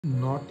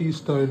Nati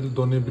style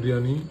done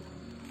biryani.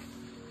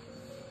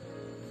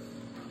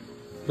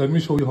 Let me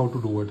show you how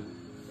to do it.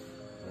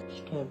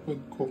 Start with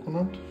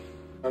coconut,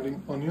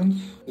 adding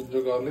onions,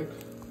 ginger garlic,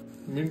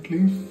 mint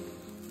leaf,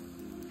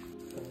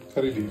 and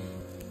curry leaf.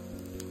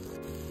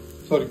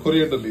 Sorry,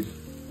 coriander leaf.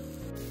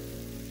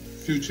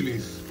 Few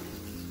chilies.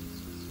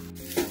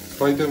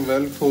 Fry them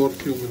well for a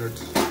few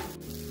minutes.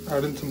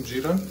 Add in some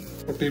jeera,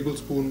 a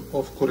tablespoon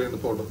of coriander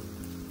powder.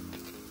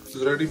 This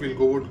is ready, we'll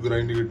go with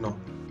grinding it now.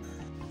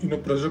 In a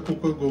pressure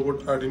cooker, go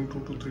with adding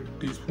 2 to 3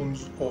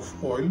 teaspoons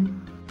of oil.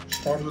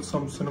 Start with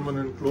some cinnamon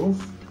and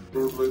clove,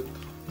 followed with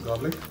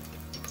garlic,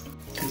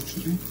 2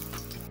 chili,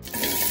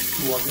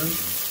 2 onions,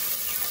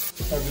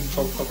 add in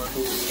chopped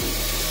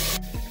tomatoes.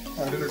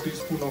 Add in a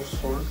teaspoon of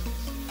salt,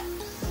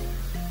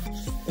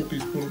 a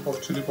teaspoon of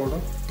chili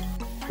powder,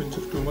 pinch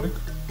of turmeric,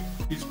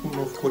 teaspoon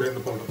of coriander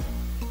powder.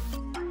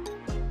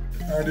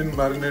 Add in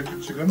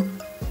marinated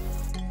chicken.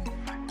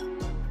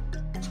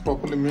 It's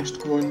properly mixed,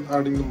 go in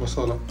adding the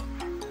masala.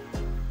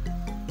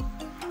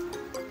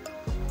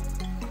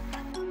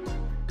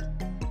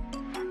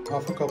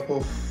 Half a cup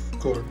of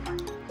curd.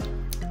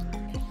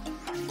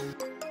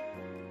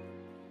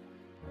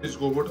 Let's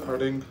go about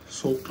adding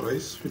soaked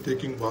rice. We're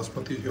taking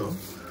basmati here.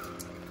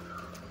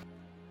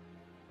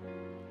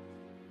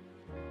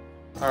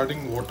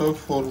 Adding water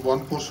for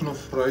 1 portion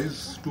of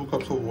rice, 2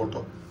 cups of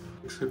water.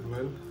 Mix it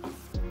well.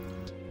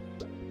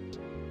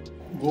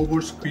 Go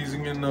about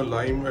squeezing in a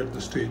lime at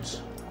the stage.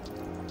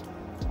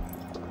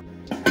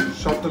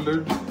 Shut the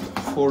lid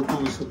for 2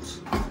 whistles.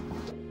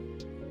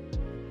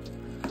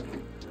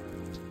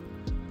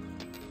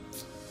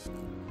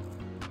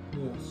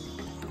 Yes,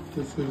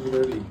 this is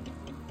ready.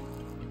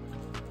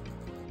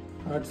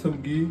 Add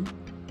some ghee,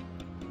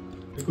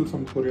 pickle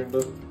some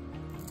coriander,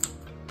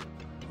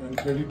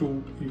 and ready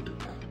to eat.